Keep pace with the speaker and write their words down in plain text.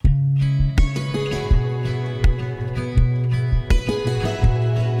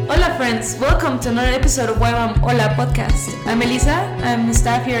friends, welcome to another episode of YWAM Hola podcast. I'm Elisa, I'm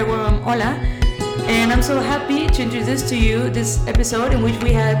staff here at YWAM Hola, and I'm so happy to introduce to you this episode in which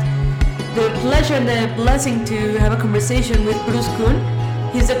we had the pleasure and the blessing to have a conversation with Bruce Kuhn.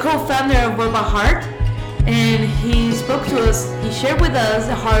 He's the co-founder of Word by Heart, and he spoke to us, he shared with us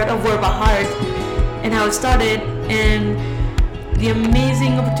the heart of Word by Heart and how it started and the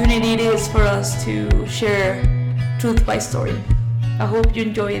amazing opportunity it is for us to share truth by story. I hope you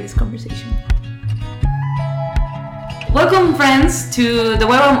enjoy this conversation. Welcome, friends, to the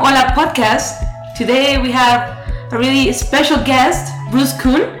YWAM Hola podcast. Today we have a really special guest, Bruce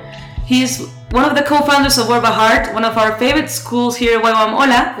Kuhn. He's one of the co-founders of Word by Heart, one of our favorite schools here at YWAM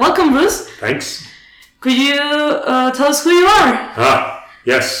Hola. Welcome, Bruce. Thanks. Could you tell us who you are?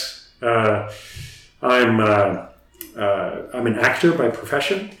 Yes. I'm an actor by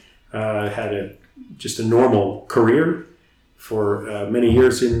profession. Had just a normal career for many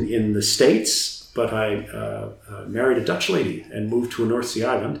years in the States, but I married a Dutch lady and moved to a North Sea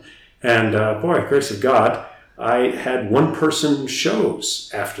island. And grace of God, I had one-person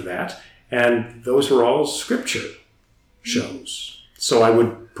shows after that, and those were all scripture shows. So I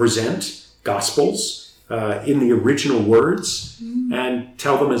would present Gospels in the original words and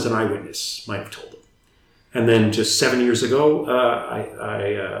tell them as an eyewitness might have told them. And then just 7 years ago,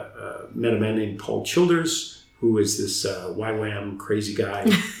 I met a man named Paul Childers, who is this YWAM crazy guy,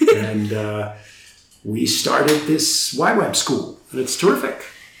 and we started this YWAM school, and it's terrific.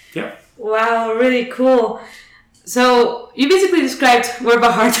 Yeah. Wow, really cool. So you basically described Word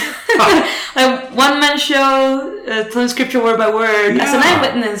by Heart, like one-man show, telling scripture word by word, as an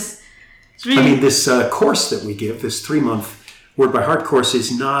eyewitness. Really... this course that we give, this 3-month Word by Heart course,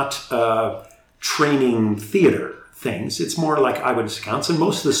 is not training theater things. It's more like eyewitness accounts, and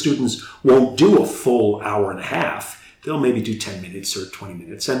most of the students won't do a full hour and a half. They'll maybe do 10 minutes or 20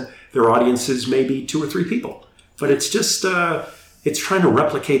 minutes, and their audiences may be 2 or 3 people. But it's just, it's trying to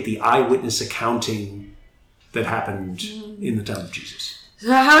replicate the eyewitness accounting that happened in the time of Jesus.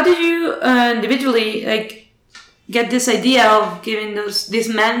 So how did you individually get this idea of giving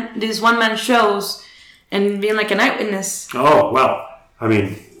these one-man shows and being like an eyewitness? Oh, well,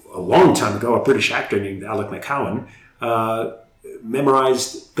 a long time ago, a British actor named Alec McCowan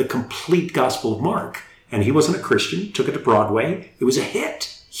memorized the complete Gospel of Mark. And he wasn't a Christian, took it to Broadway. It was a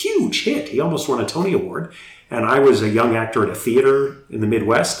hit, huge hit. He almost won a Tony Award. And I was a young actor at a theater in the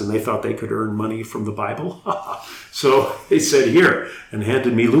Midwest, and they thought they could earn money from the Bible. So they said, here, and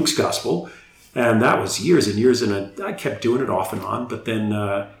handed me Luke's Gospel. And that was years and years, and I kept doing it off and on. But then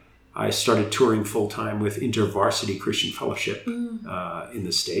I started touring full-time with InterVarsity Christian Fellowship in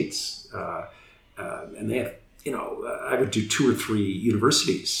the States. And they have, I would do 2 or 3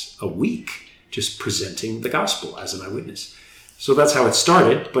 universities a week just presenting the gospel as an eyewitness. So that's how it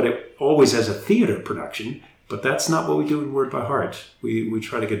started, but it always as a theater production. But that's not what we do in Word by Heart. We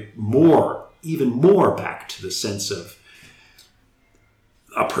try to get even more back to the sense of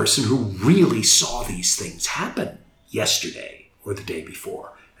a person who really saw these things happen yesterday or the day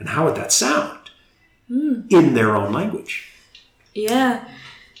before. And how would that sound in their own language? Yeah.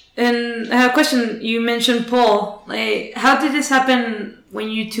 And I have a question. You mentioned Paul. How did this happen when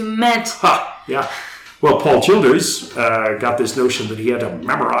you two met? Yeah. Well, Paul Childers got this notion that he had to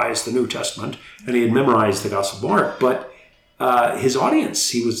memorize the New Testament, and he had memorized the Gospel of Mark. But his audience,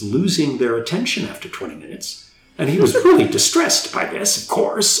 he was losing their attention after 20 minutes. And he was really distressed by this, of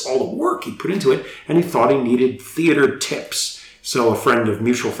course, all the work he put into it. And he thought he needed theater tips. So a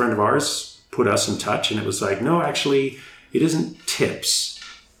mutual friend of ours put us in touch, and it was like, no, actually, it isn't tips.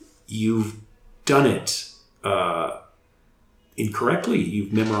 You've done it incorrectly.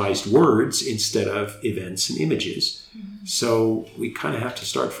 You've memorized words instead of events and images. Mm-hmm. So we kind of have to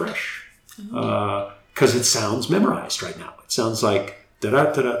start fresh because it sounds memorized right now. It sounds like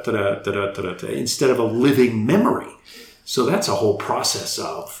da-da-da-da-da-da-da-da-da instead of a living memory. So that's a whole process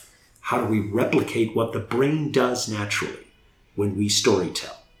of how do we replicate what the brain does naturally when we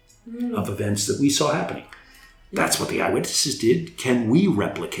storytell of events that we saw happening. That's what the eyewitnesses did. Can we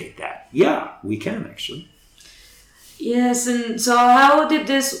replicate that? Yeah, we can actually. Yes, and so how did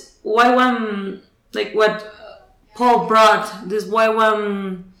this YWAM, like what Paul brought, this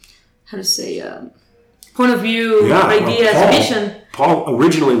YWAM, point of view, ideas, vision? Paul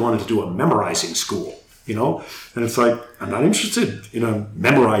originally wanted to do a memorizing school, and it's like, I'm not interested in a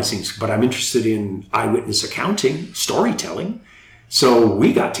memorizing, but I'm interested in eyewitness accounting, storytelling. So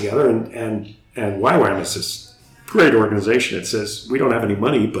we got together, and YWAM is this great organization. It says, we don't have any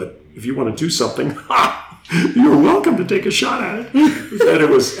money, but if you want to do something, you're welcome to take a shot at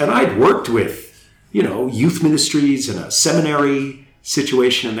it. And I'd worked with, youth ministries and a seminary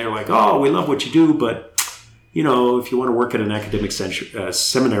situation and they're like, oh, we love what you do, but you know, if you want to work at an academic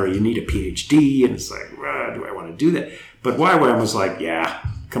seminary, you need a PhD. And it's like, do I want to do that? But YWAM was like, yeah,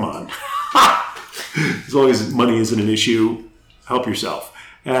 come on. As long as money isn't an issue, help yourself.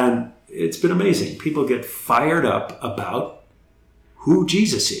 And it's been amazing. People get fired up about who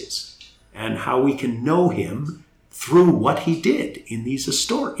Jesus is and how we can know him through what he did in these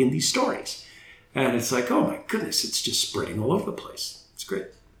stories. And it's like, oh my goodness, it's just spreading all over the place. It's great.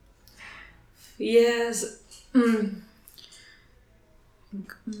 Yes.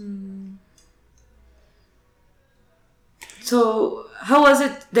 So, how was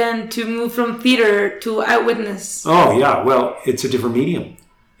it then to move from theater to eyewitness? Oh, yeah. Well, it's a different medium.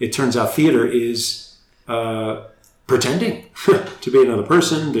 It turns out theater is pretending to be another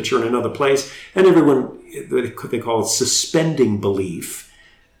person, that you're in another place. And everyone, they call it suspending belief.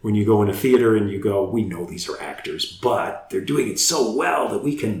 When you go into theater and you go, we know these are actors, but they're doing it so well that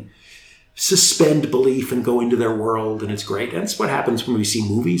we can suspend belief and go into their world, and it's great. That's what happens when we see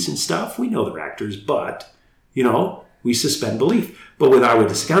movies and stuff. We know they're actors, but, you know, we suspend belief. But with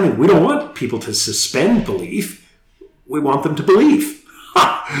eyewitness accounting, we don't want people to suspend belief. We want them to believe.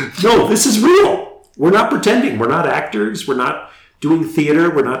 No, this is real. We're not pretending. We're not actors. We're not doing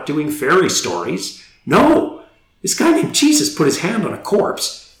theater. We're not doing fairy stories. No, this guy named Jesus put his hand on a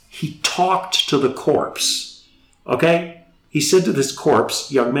corpse. He talked to the corpse. Okay? He said to this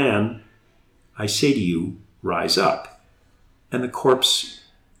corpse, young man, I say to you, rise up. And the corpse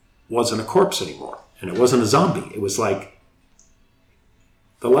wasn't a corpse anymore. And it wasn't a zombie. It was like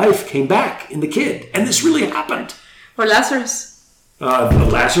the life came back in the kid. And this really happened. Or Lazarus.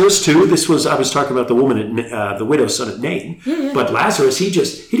 Lazarus, too. I was talking about the woman, the widow's son at Nain. Yeah. But Lazarus, he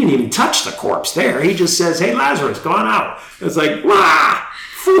didn't even touch the corpse there. He just says, hey, Lazarus, go on out. It's like,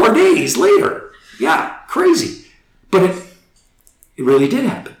 4 days later. Yeah, crazy. But it really did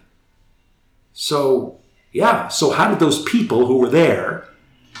happen. So, yeah. So how did those people who were there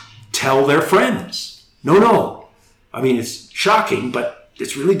tell their friends? No. I mean, it's shocking, but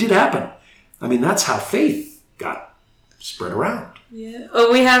this really did happen. I mean, that's how faith got spread around. Yeah.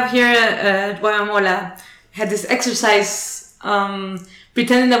 Oh, we have here at YWAM had this exercise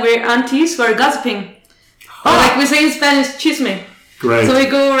pretending that we're aunties who are gossiping. Like we say in Spanish, chisme. Great. So we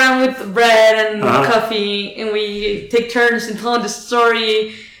go around with bread and coffee and we take turns in telling the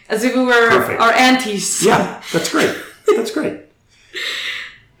story as if we were our aunties. Yeah, that's great. That's great.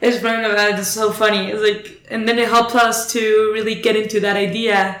 It's running about it. It's so funny. It's like, and then it helps us to really get into that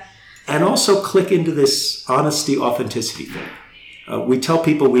idea. And also click into this honesty, authenticity thing. We tell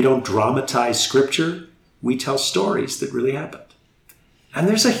people we don't dramatize scripture. We tell stories that really happened. And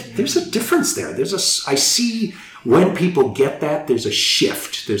there's a difference there. I see when people get that, there's a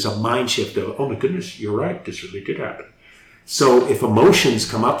shift. There's a mind shift of, oh my goodness, you're right. This really did happen. So if emotions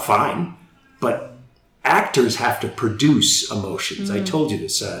come up, fine. But actors have to produce emotions. I told you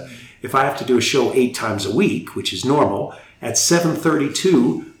this. If I have to do a show 8 times a week, which is normal, at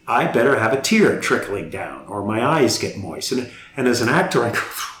 7:32, I better have a tear trickling down or my eyes get moist. And as an actor, I go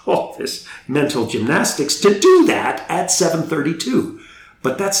through all this mental gymnastics to do that at 7:32.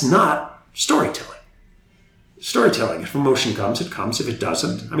 But that's not storytelling. Storytelling, if emotion comes, it comes. If it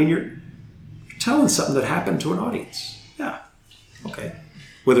doesn't, I mean, you're telling something that happened to an audience. Yeah. Okay.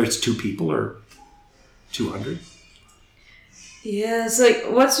 Whether it's 2 people or 200. Yeah, it's like,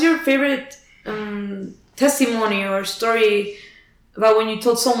 what's your favorite testimony or story about when you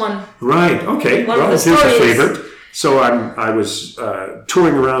told someone? Right. Okay. Well, here's a favorite. So I was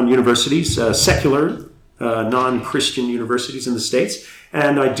touring around universities, secular, non-Christian universities in the States,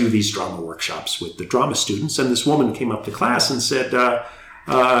 and I do these drama workshops with the drama students. And this woman came up to class and said,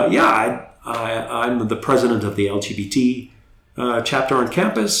 I'm the president of the LGBT chapter on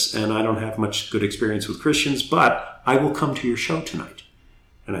campus, and I don't have much good experience with Christians, but I will come to your show tonight.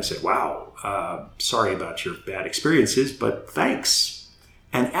 And I said, wow, sorry about your bad experiences, but thanks.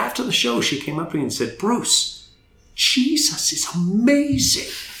 And after the show, she came up to me and said, Bruce, Jesus is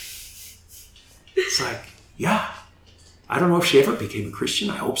amazing. It's like, yeah, I don't know if she ever became a Christian.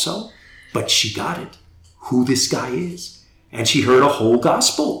 I hope so. But she got it, who this guy is. And she heard a whole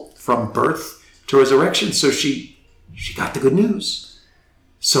gospel from birth to resurrection. So she got the good news.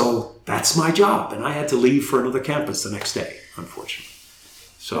 So that's my job. And I had to leave for another campus the next day, unfortunately.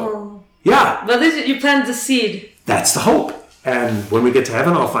 So, yeah. But you planted the seed. That's the hope. And when we get to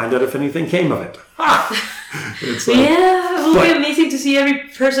heaven, I'll find out if anything came of it. It's like, yeah, it will be amazing to see every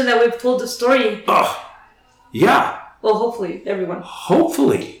person that we've told the story. Oh, yeah. Well, hopefully, everyone.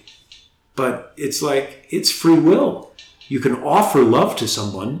 Hopefully. But it's like, it's free will. You can offer love to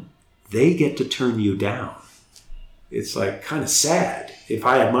someone, they get to turn you down. it's like kind of sad. If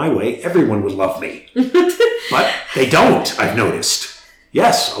I had my way, everyone would love me. But they don't, I've noticed.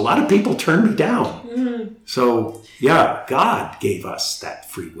 Yes, a lot of people turn me down. So, yeah, God gave us that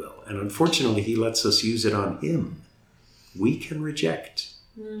free will. And unfortunately, he lets us use it on him. We can reject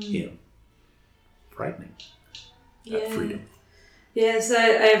him. Frightening. That freedom. Yes,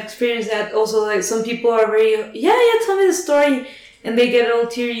 I've experienced that also. Like some people are very, tell me the story. And they get all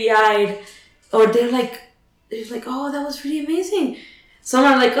teary-eyed. Or they're like, oh, that was really amazing. Some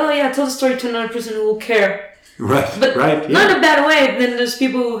are like, oh yeah, tell the story to another person who will care. Right, but right. Not in a bad way. Then there's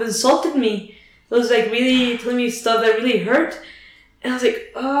people who've insulted me. It was like really telling me stuff that really hurt. And I was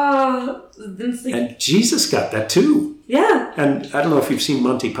like, oh. And Jesus got that too. Yeah. And I don't know if you've seen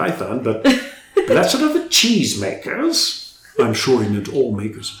Monty Python, but that's sort of the cheese makers. I'm sure he meant all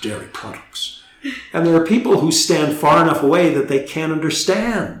makers of dairy products. And there are people who stand far enough away that they can't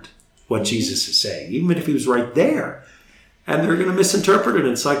understand what Jesus is saying, even if he was right there. And they're going to misinterpret it.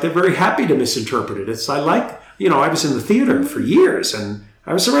 It's like they're very happy to misinterpret it. It's I was in the theater for years and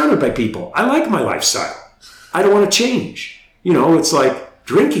I was surrounded by people. I like my lifestyle. I don't want to change. It's like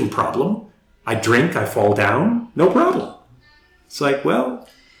drinking problem. I drink, I fall down, no problem. It's like, well,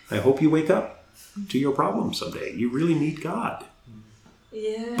 I hope you wake up to your problem someday. You really need God.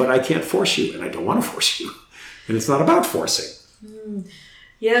 Yeah. But I can't force you, and I don't want to force you. And it's not about forcing.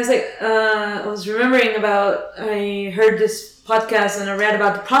 Yeah, it's like, I was remembering I heard this podcast and I read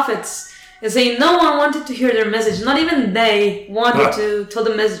about the prophets and saying no one wanted to hear their message. Not even they wanted to tell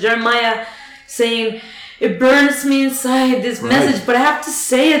the message. Jeremiah saying, it burns me inside, this message, but I have to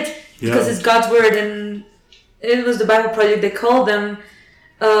say it because it's God's word. And it was the Bible Project. They called them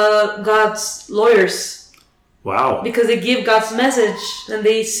God's lawyers. Wow. Because they give God's message and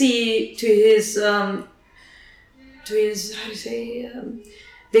they see to his how do you say,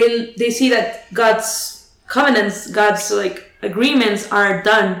 they see that God's covenants, God's agreements are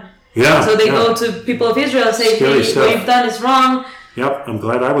done. Yeah. So they go to people of Israel and say, hey, what you've done is wrong. Yep, I'm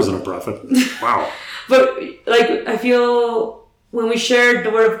glad I wasn't a prophet. Wow. But I feel when we share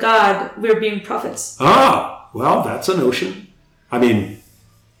the word of God, we're being prophets. Ah, well, that's a notion.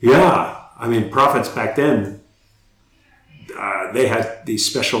 Prophets back then, they had these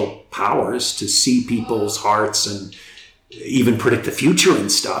special powers to see people's hearts and even predict the future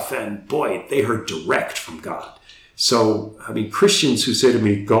and stuff. And boy, they heard direct from God. So, Christians who say to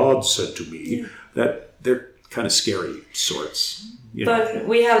me, God said to me, that they're kind of scary sorts. But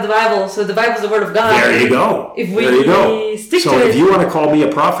we have the Bible, so the Bible is the Word of God. There you go. If we stick to it. So if you want to call me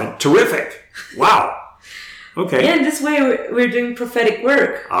a prophet, terrific. Wow. Okay. Yeah, in this way we're doing prophetic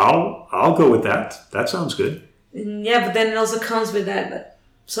work. I'll go with that. That sounds good. Yeah, but then it also comes with that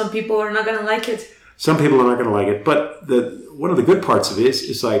some people are not going to like it. Some people are not going to like it. But one of the good parts of it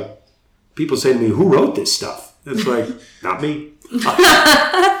is like people say to me, who wrote this stuff? It's like, not me.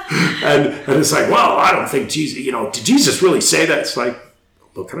 and it's like, well, I don't think Jesus, did Jesus really say that? It's like,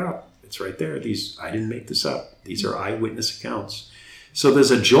 look it up. It's right there. I didn't make this up. These are eyewitness accounts. So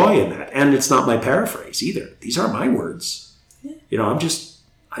there's a joy in that. And it's not my paraphrase either. These are my words. Yeah.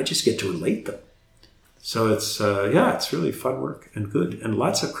 I just get to relate them. So it's really fun work and good and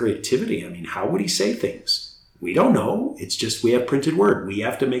lots of creativity. How would he say things? We don't know. It's just we have printed word. We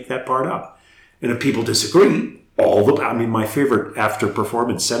have to make that part up. And if people disagree, my favorite after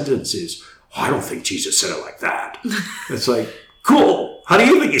performance sentence is, I don't think Jesus said it like that. It's like, cool. How do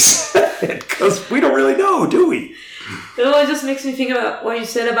you think he said it? Because we don't really know, do we? It just makes me think about what you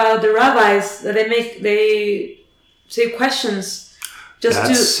said about the rabbis, that they say questions.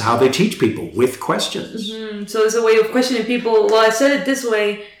 That's how they teach people, with questions. Mm-hmm. So it's a way of questioning people. Well, I said it this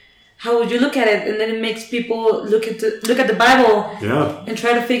way. How would you look at it? And then it makes people look at the Bible and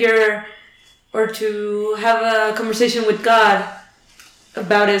try to figure or to have a conversation with God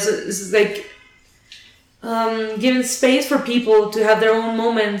about it. So it's like giving space for people to have their own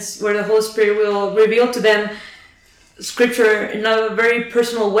moments where the Holy Spirit will reveal to them Scripture in a very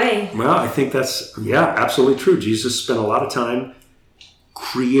personal way. Well, I think that's, absolutely true. Jesus spent a lot of time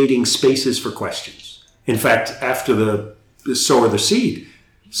creating spaces for questions. In fact, after the sower of the seed,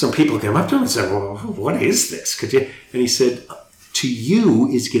 some people came up to him and said, well, what is this? Could you? And he said, to you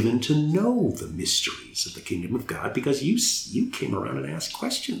is given to know the mysteries of the kingdom of God because you came around and asked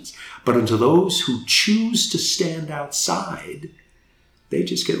questions. But unto those who choose to stand outside, they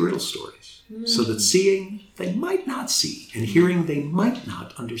just get riddle stories. So that seeing, they might not see, and hearing, they might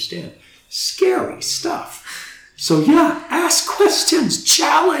not understand. Scary stuff. So ask questions,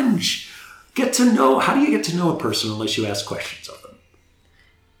 challenge, get to know. How do you get to know a person unless you ask questions of them?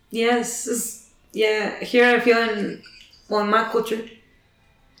 Yes, here I feel in my culture,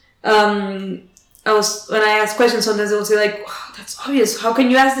 when I ask questions, sometimes they will say like, oh, that's obvious. How can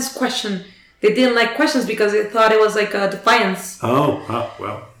you ask this question? They didn't like questions because they thought it was like a defiance. Oh,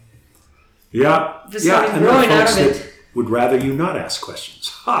 well. Yeah. Just Yeah, and there are growing out folks of that it. would rather you not ask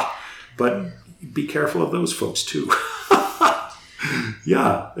questions. But be careful of those folks too.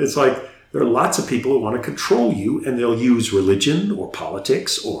 Yeah, it's like there are lots of people who want to control you, and they'll use religion or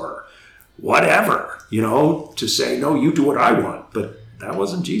politics or whatever, to say, no, you do what I want. But that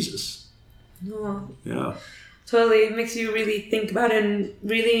wasn't Jesus. No. Yeah. Totally. It makes you really think about it and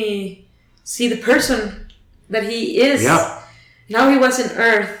really see the person that he is. Yeah. Now he was in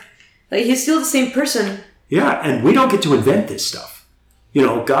earth. Like, he's still the same person. Yeah, and we don't get to invent this stuff.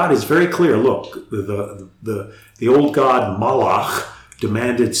 God is very clear. Look, the old god Malach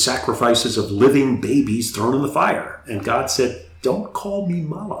demanded sacrifices of living babies thrown in the fire. And God said, don't call me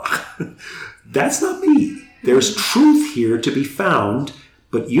Malach. That's not me. There's truth here to be found,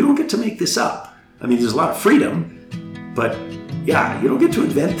 but you don't get to make this up. I mean, there's a lot of freedom, but yeah, you don't get to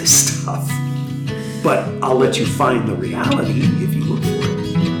invent this stuff. But I'll let you find the reality if you look for it.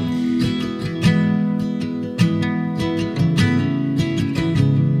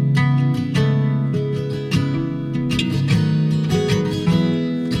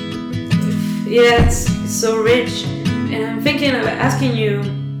 Yeah, it's so rich. And I'm thinking of asking you,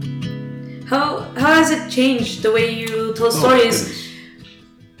 how has it changed the way you tell stories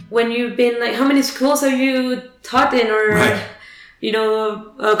when you've been, like, how many schools have you taught in or,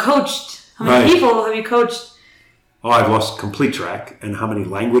 coached? How many people have you coached? Oh, I've lost complete track, and how many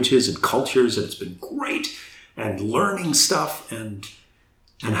languages and cultures, and it's been great, and learning stuff, and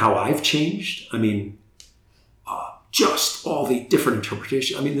how I've changed. I mean, just all the different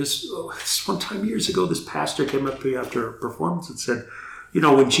interpretations. I mean, this one time years ago, this pastor came up to me after a performance and said,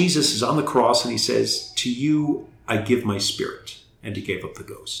 when Jesus is on the cross and he says, to you, I give my spirit, and he gave up the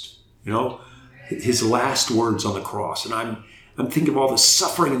ghost. His last words on the cross. And I'm thinking of all the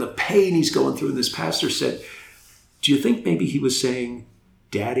suffering and the pain he's going through. And this pastor said, do you think maybe he was saying,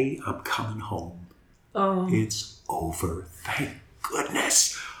 Daddy, I'm coming home. Oh. It's over. Thank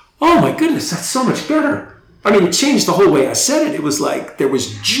goodness. Oh my goodness, that's so much better. I mean, it changed the whole way I said it. It was like there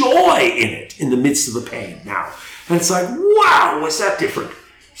was joy in it in the midst of the pain now. And it's like, wow, was that different?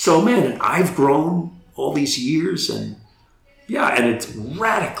 So, man, and I've grown all these years, and yeah, and it's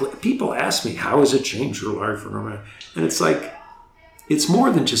radically. People ask me, how has it changed your life? And it's like, it's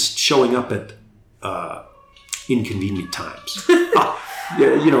more than just showing up at inconvenient times.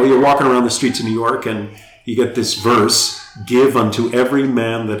 You're walking around the streets of New York, and you get this verse, give unto every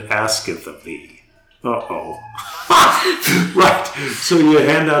man that asketh of thee. Uh-oh. Right. So you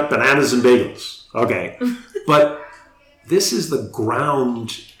hand out bananas and bagels. Okay. But this is the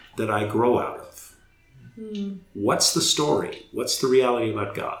ground that I grow out of. What's the story? What's the reality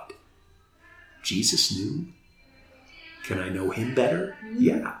about God? Jesus knew. Can I know him better?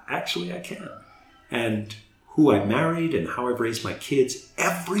 Yeah, actually I can. And who I married and how I've raised my kids,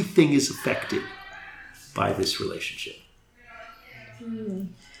 everything is affected by this relationship.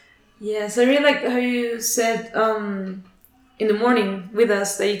 Yes, I really like how you said in the morning with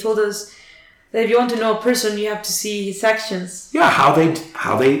us that you told us that if you want to know a person, you have to see his actions. Yeah, how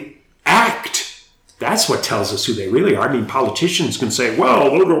they act. That's what tells us who they really are. I mean, politicians can say,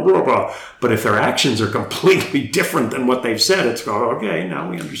 well, blah, blah, blah, blah. But if their actions are completely different than what they've said, it's okay, now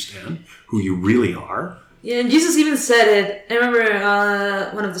we understand who you really are. Yeah, and Jesus even said it. I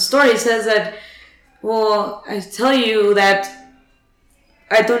remember one of the stories says that, well, I tell you that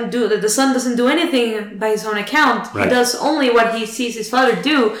that the son doesn't do anything by his own account. Right. He does only what he sees his father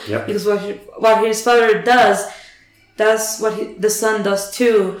do. Yep. Because what his father does, that's what the son does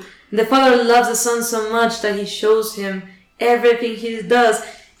too. And the father loves the son so much that he shows him everything he does.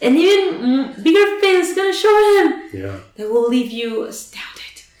 And even bigger things he's going to show him. Yeah. That will leave you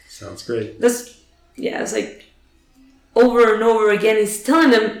astounded. Sounds great. It's like over and over again. He's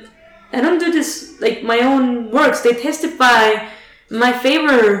telling them, I don't do this like my own works. They testify my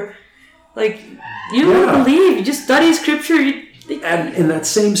favor. Like, you don't believe, you just study scripture. And in that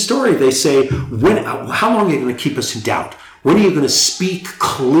same story, they say, how long are you going to keep us in doubt? When are you going to speak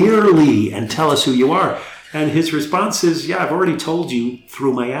clearly and tell us who you are? And his response is, I've already told you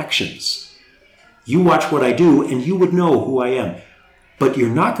through my actions. You watch what I do, and you would know who I am. But you're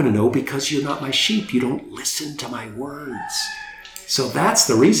not going to know because you're not my sheep. You don't listen to my words. So that's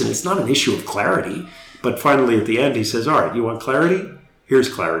the reason. It's not an issue of clarity. But finally, at the end, he says, all right, you want clarity? Here's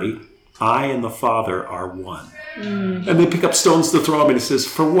clarity. I and the Father are one. And they pick up stones to throw him, and he says,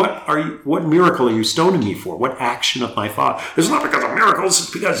 for what miracle are you stoning me for? What action of my Father? It's not because of miracles,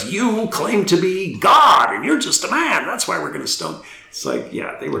 it's because you claim to be God, and you're just a man. That's why we're going to stone. It's like,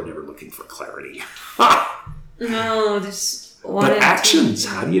 yeah, they were never looking for clarity. No, this. But actions,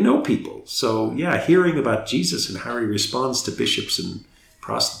 how do you know people? So, yeah, hearing about Jesus and how he responds to bishops and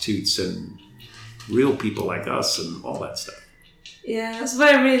prostitutes and real people like us and all that stuff. Yeah, that's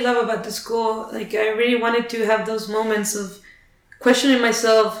what I really love about the school. Like, I really wanted to have those moments of questioning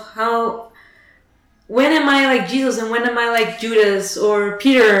myself. When am I like Jesus and when am I like Judas or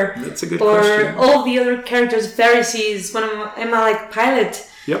Peter? That's a good or question. All the other characters, Pharisees. When am I like Pilate?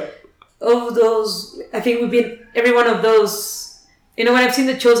 Yep. Of those, I think we've been every one of those. You know, when I've seen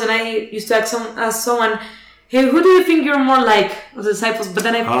The Chosen, I used to ask someone, hey, who do you think you're more like of the disciples? But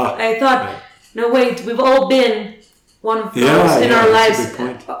then I thought, right. No, wait, we've all been one of those in our lives. That's a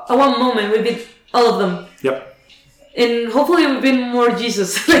good point. At one moment, we've been all of them. Yep. And hopefully we've been more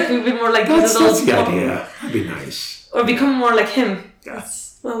Jesus. Like, we've been more like Jesus. That's the idea. That'd be nice. Or become more like him. Yeah.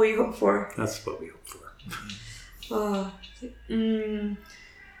 That's what we hope for. That's what we hope for.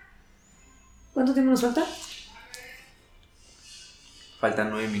 ¿Cuánto tiempo nos falta? Faltan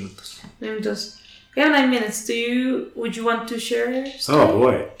 9 minutos. 9 minutos. We have 9 minutes. Would you want to share your story? Oh,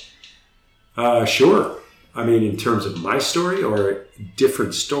 boy. Sure. I mean, in terms of my story or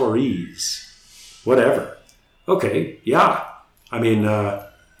different stories, whatever. Okay, yeah. I mean,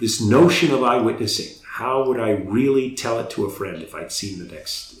 this notion of eyewitnessing. How would I really tell it to a friend if I'd seen it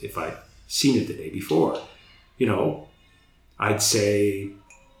the day before? You know, I'd say,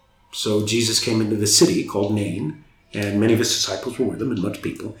 so Jesus came into the city called Nain, and many of his disciples were with him and much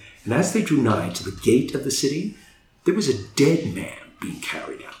people. And as they drew nigh to the gate of the city, there was a dead man being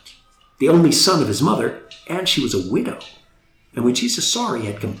carried out, the only son of his mother, and she was a widow. And when Jesus saw her, he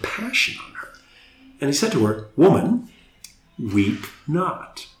had compassion on her. And he said to her, Woman, weep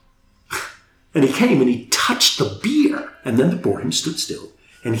not. And he came and he touched the bier, and then the boar him stood still.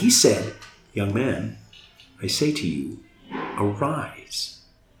 And he said, Young man, I say to you, arise.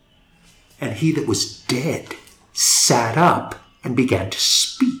 And he that was dead sat up and began to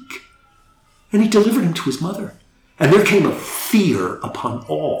speak. And he delivered him to his mother. And there came a fear upon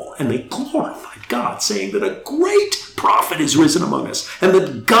all, and they glorified God, saying that a great prophet is risen among us, and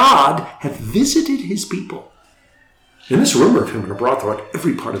that God hath visited his people. And this rumor of him went abroad throughout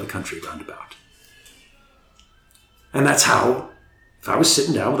every part of the country round about. And that's how, if I was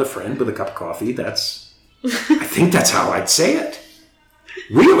sitting down with a friend with a cup of coffee, I think that's how I'd say it.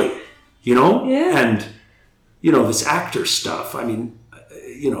 Really, you know? Yeah. And, you know, this actor stuff, I mean,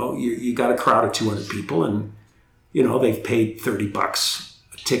 you know, you got a crowd of 200 people and, you know, they've paid $30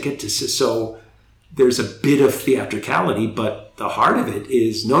 a ticket to see. So there's a bit of theatricality, but the heart of it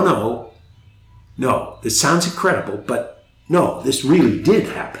is, no, this sounds incredible, but no, this really did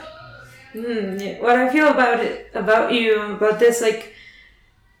happen. Yeah. What I feel about this, like,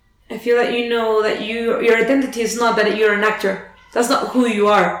 I feel that you know that your identity is not that you're an actor. That's not who you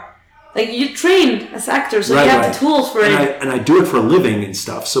are. Like, you trained as actors, so you have the tools for it. And I do it for a living and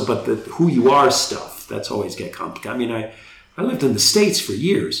stuff. So, but the who you are stuff, that's always get complicated. I mean, I lived in the States for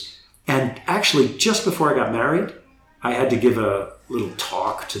years, and actually, just before I got married, I had to give a little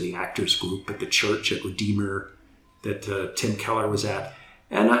talk to the actors group at the church at Redeemer that Tim Keller was at.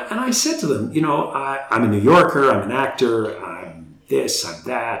 And I said to them, you know, I'm a New Yorker, I'm an actor, I'm this, I'm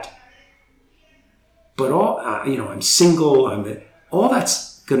that. But I'm single, all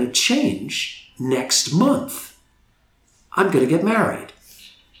that's going to change next month. I'm going to get married.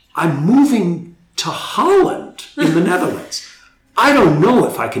 I'm moving to Holland in the Netherlands. I don't know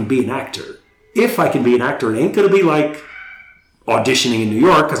if I can be an actor. If I can be an actor, it ain't going to be like auditioning in New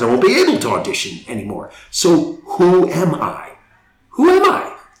York because I won't be able to audition anymore. So who am I? Who am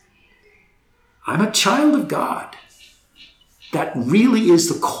I? I'm a child of God. That really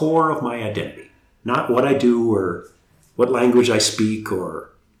is the core of my identity. Not what I do or what language I speak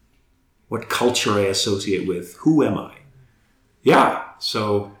or what culture I associate with. Who am I? Yeah,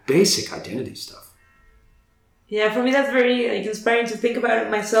 so basic identity stuff. Yeah, for me that's very inspiring to think about it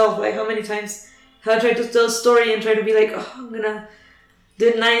myself. Like how many times have I tried to tell a story and try to be like, oh, I'm gonna do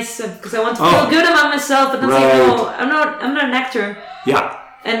it nice because I want to feel good about myself, but then say, no, I'm not an actor. Yeah.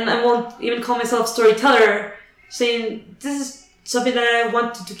 And I won't even call myself storyteller, saying this is something that I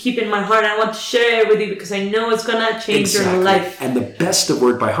want to keep in my heart and I want to share it with you because I know it's gonna change your life. And the best of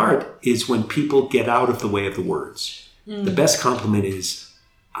word by heart is when people get out of the way of the words. The best compliment is,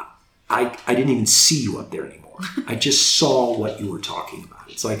 I didn't even see you up there anymore. I just saw what you were talking about.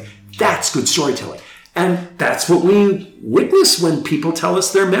 It's like, that's good storytelling. And that's what we witness when people tell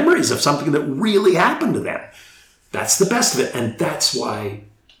us their memories of something that really happened to them. That's the best of it. And that's why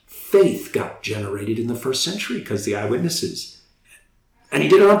faith got generated in the first century, because the eyewitnesses. And he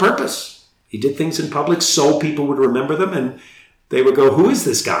did it on purpose. He did things in public so people would remember them. And they would go, who is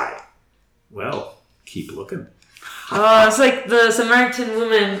this guy? Well, keep looking. It's like the Samaritan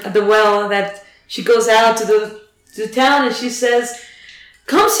woman at the well that she goes out to the town and she says,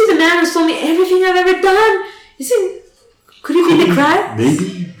 come see the man who told me everything I've ever done. Could he be the Christ?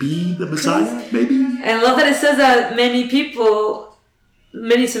 Maybe be the Messiah? Maybe? I love that it says that many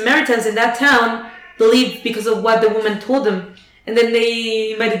Samaritans in that town believed because of what the woman told them. And then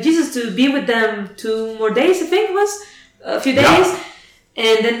they invited Jesus to be with them 2 more days, I think it was. A few days. Yeah.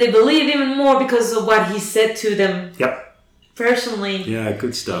 And then they believed even more because of what he said to them. Yep. Personally. Yeah,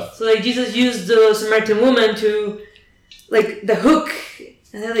 good stuff. So like Jesus used the Samaritan woman to like the hook.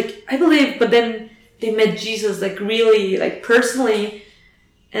 And they're like, I believe, but then they met Jesus like really like personally.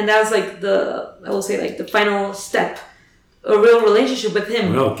 And that's like the final step. A real relationship with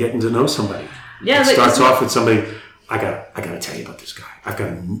him. Well, getting to know somebody. Yeah, it starts off with somebody. I gotta tell you about this guy.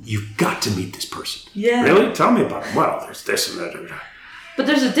 You've got to meet this person. Yeah. Really? Tell me about him. Well, there's this and that. But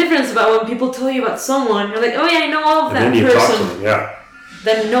there's a difference about when people tell you about someone. You're like, oh yeah, I know all of that and then you person. talk to them, yeah.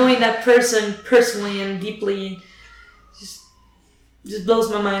 Then knowing that person personally and deeply just blows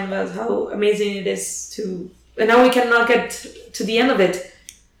my mind about how amazing it is to. And now we cannot get to the end of it.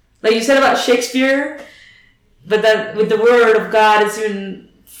 Like you said about Shakespeare, but that with the Word of God, it's even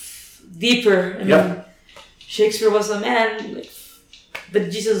deeper. I mean, Shakespeare was a man,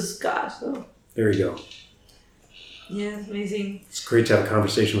 but Jesus is God. So there you go. Yeah, it's amazing. It's great to have a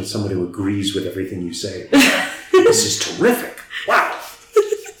conversation with somebody who agrees with everything you say. This is terrific. Wow.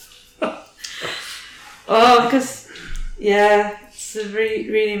 Because it's really,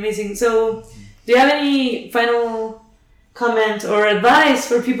 really amazing. So, do you have any final comments or advice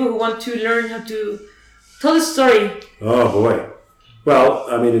for people who want to learn how to tell the story? Oh boy. Well,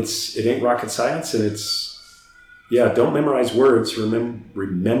 I mean, it ain't rocket science, and don't memorize words.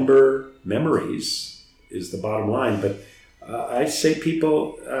 Remember memories is the bottom line. But I say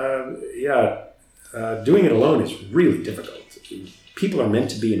people, doing it alone is really difficult. People are meant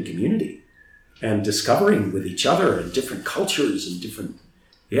to be in community and discovering with each other and different cultures and different,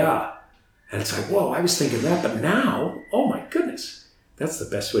 And it's like, whoa, I was thinking that, but now, oh my goodness, that's the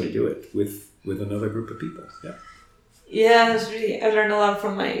best way to do it with another group of people. Yeah. Yeah, I learned a lot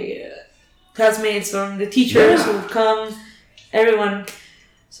from my classmates, from the teachers who've come, everyone.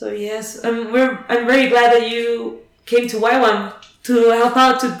 So yes, I'm very glad that you came to YWAM to help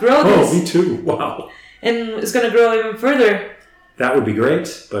out to grow this. Oh, me too. Wow. And it's going to grow even further. That would be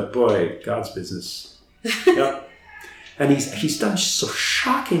great, but boy, God's business. Yep. And he's done so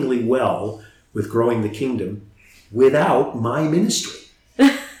shockingly well with growing the kingdom without my ministry.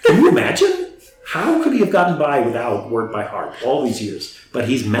 Can you imagine? How could he have gotten by without Word by Heart all these years? But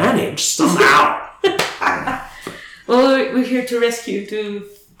he's managed somehow. Well, we're here to rescue, to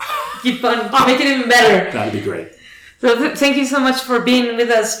keep on make it even better. That'd be great. So thank you so much for being with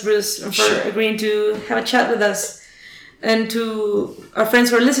us, Bruce, and for agreeing to have a chat with us. And to our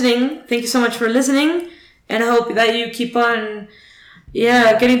friends who are listening, thank you so much for listening. And I hope that you keep on,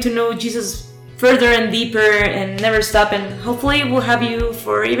 getting to know Jesus further and deeper and never stop. And hopefully we'll have you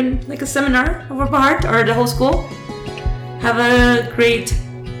for even like a seminar over by Heart or the whole school. Have a great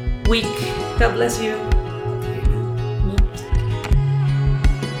week. God bless you.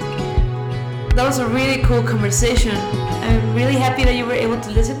 That was a really cool conversation. I'm really happy that you were able to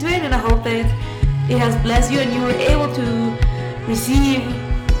listen to it, and I hope that it has blessed you and you were able to receive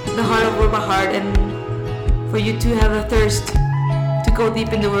the heart of Word by Heart, and for you to have a thirst to go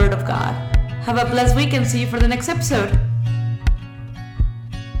deep in the Word of God. Have a blessed week and see you for the next episode.